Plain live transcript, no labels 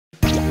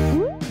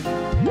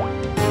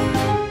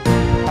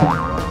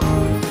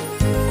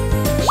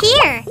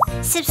Here,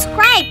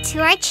 subscribe to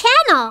our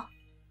channel.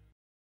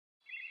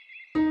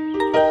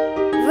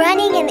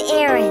 Running an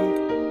errand.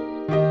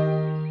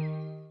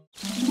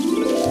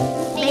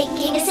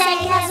 Making a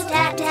sandcastle,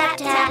 tap, tap,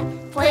 tap.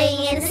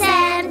 Playing in the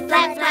sand,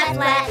 flat, flat,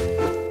 flat.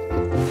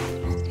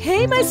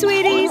 Hey, my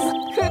sweeties!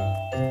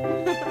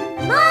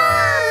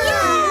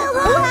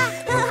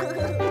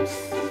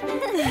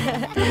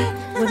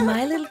 Would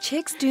my little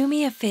chicks do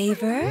me a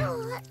favor?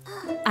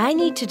 I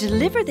need to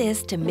deliver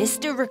this to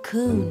Mr.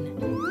 Racoon.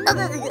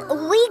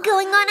 We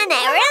going on an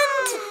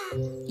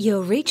errand?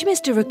 You'll reach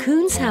Mr.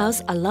 Racoon's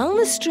house along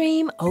the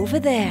stream over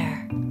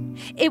there.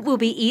 It will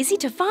be easy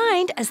to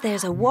find as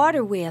there's a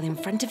water wheel in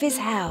front of his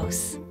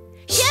house.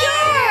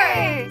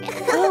 Sure!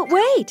 Oh,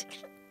 wait!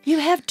 You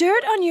have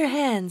dirt on your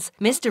hands.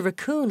 Mr.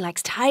 Racoon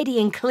likes tidy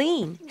and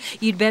clean.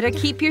 You'd better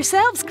keep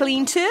yourselves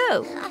clean,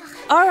 too.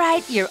 All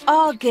right, you're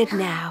all good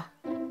now.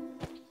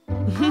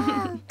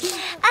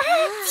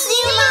 See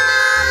you,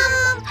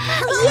 Mom!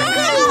 Yay!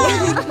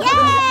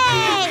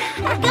 Yay!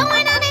 We're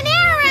going on an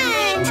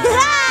errand!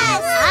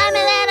 I'm a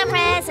little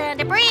present,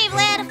 a brave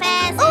little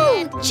pheasant.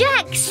 Oh,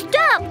 Jack,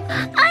 stop!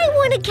 I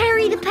want to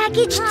carry the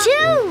package,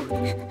 too.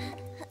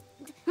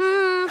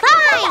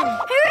 Fine!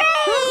 Hooray!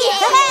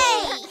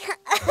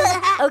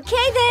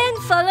 Okay, then,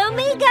 follow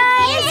me,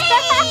 guys.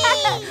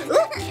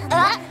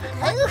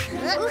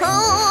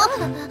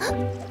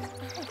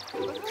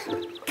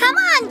 Come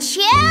on,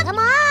 Chip! Come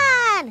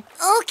on!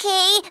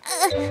 Okay.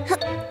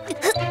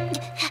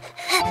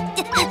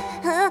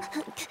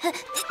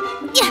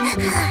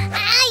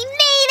 I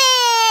made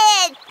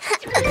it!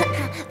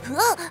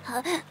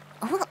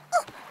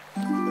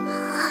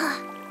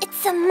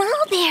 It's a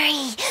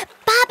mulberry!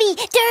 Bobby,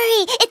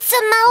 Dury, it's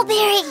a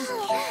mulberry!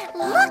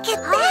 Look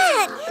at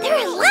that! There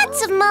are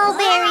lots of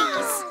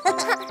mulberries!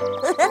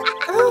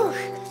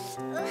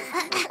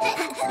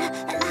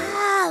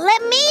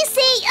 Let me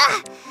see!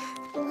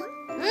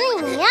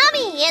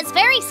 Yummy! It's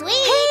very sweet!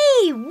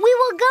 Hey! We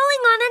were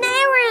going on an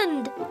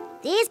errand!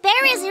 These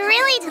berries are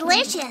really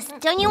delicious.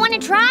 Don't you want to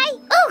try?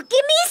 Oh,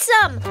 give me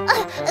some!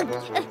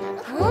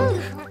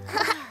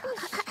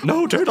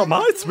 No dirt on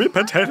my sweet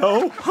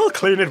potato. I'll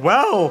clean it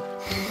well.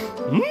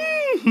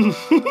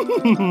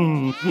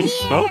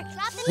 Oh,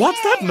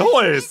 what's that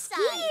noise?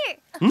 Here!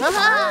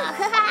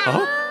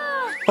 Oh?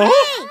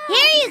 Hey,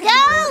 here you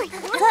go!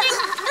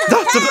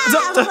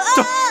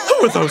 Who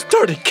are those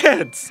dirty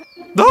kids?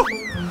 Oh,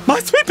 my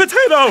sweet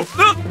potato!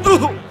 Who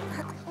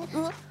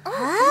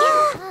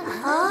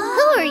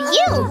are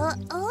you?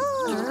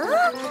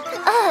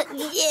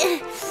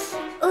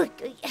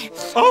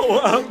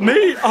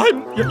 Me? I'm.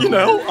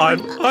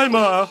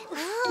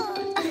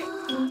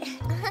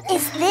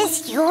 Is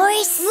this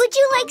yours? Would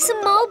you like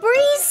some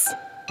mulberries?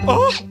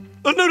 Oh,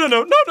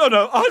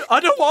 no. I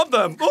don't want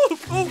them. Oh.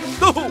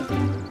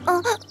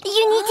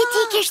 You need to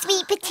take your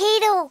sweet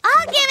potato.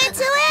 I'll give it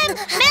to him,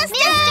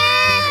 Mister!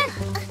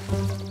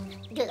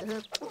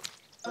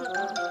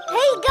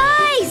 Hey,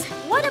 guys!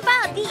 What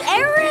about the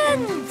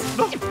errand?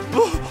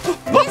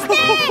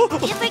 Mister!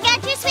 You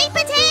forgot your sweet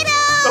potato!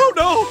 Oh,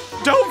 no!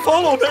 Don't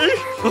follow me!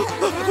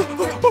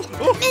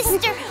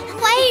 Mister,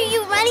 why are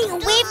you running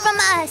away from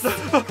us?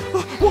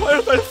 Why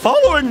are they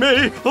following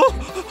me?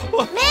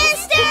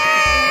 Mister!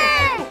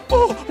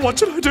 Oh, what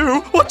should I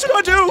do? What should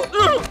I do?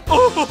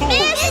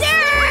 Mister!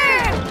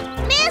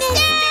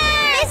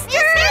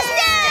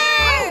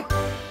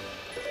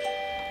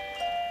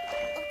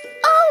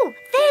 Oh,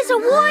 there's a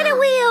water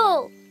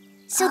wheel!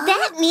 So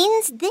that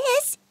means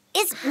this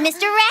is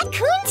Mr.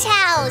 Racoon's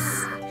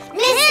house!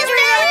 Mr.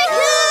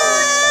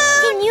 Racoon!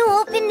 Can you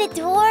open the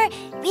door?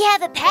 We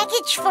have a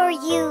package for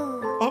you.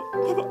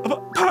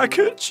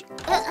 Package?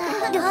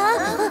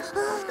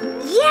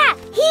 Yeah,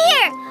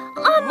 here!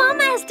 Our mom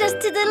asked us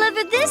to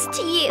deliver this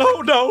to you.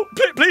 Oh, no.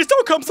 Please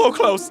don't come so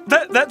close.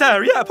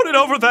 There, yeah, put it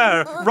over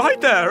there. Right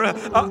there.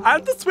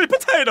 And the sweet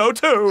potato,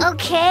 too.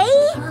 Okay.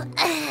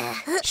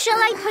 Shall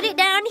I put it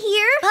down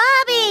here?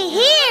 Bobby,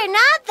 here,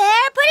 not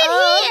there. Put it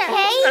here.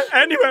 Okay.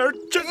 Anywhere.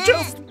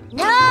 Just...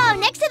 No,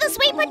 next to the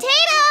sweet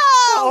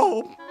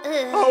potato.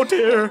 Oh,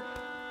 dear.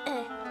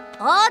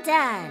 All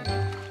done.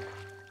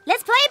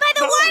 Let's play by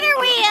the water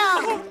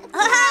wheel.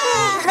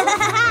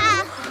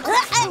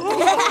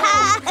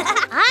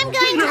 I'm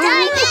going to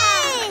dive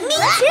in. Me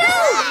too.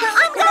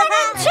 I'm going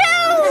in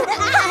too.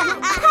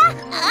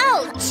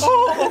 Ouch.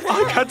 Oh, I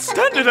can't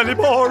stand it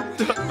anymore.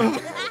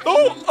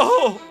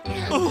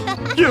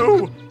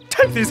 You,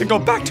 take these and go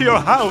back to your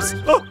house.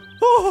 Huh?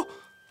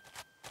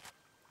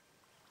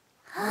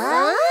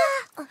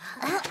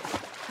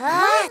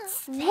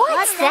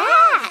 What's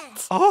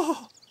that?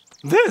 Oh,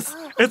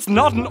 it's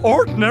not an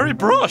ordinary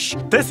brush.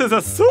 This is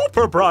a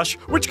super brush,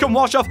 which can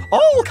wash off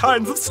all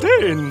kinds of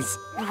stains.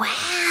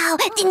 Wow,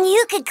 then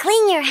you could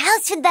clean your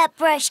house with that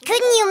brush,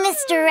 couldn't you,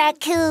 Mr.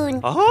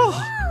 Racoon? Oh,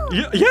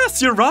 yes,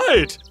 you're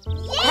right.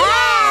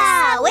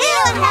 Yeah,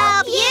 we'll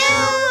help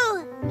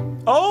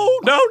you. Oh,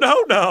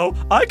 no.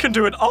 I can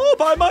do it all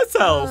by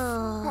myself.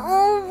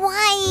 Oh,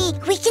 Why,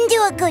 we can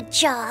do a good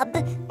job.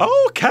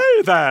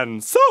 Okay then,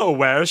 so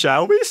where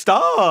shall we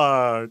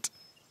start?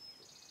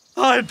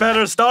 I'd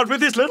better start with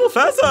these little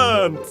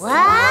pheasants.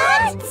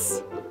 What?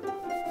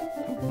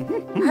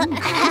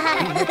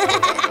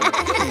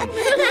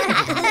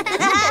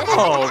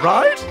 All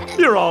right,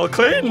 you're all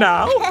clean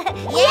now.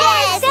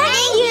 Yes,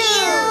 thank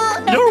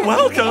you. You're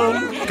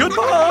welcome.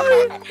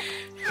 Goodbye.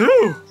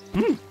 Phew.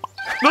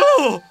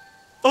 No.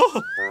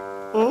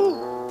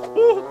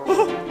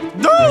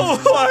 No,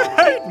 I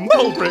hate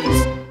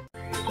mulberries.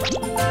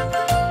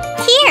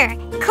 Here,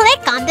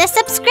 click on the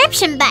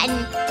subscription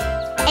button,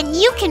 and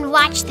you can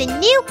watch the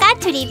new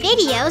Katuri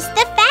videos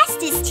the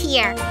fastest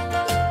here.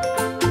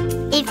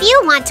 If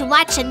you want to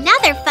watch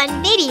another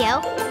fun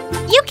video,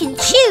 you can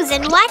choose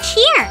and watch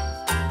here.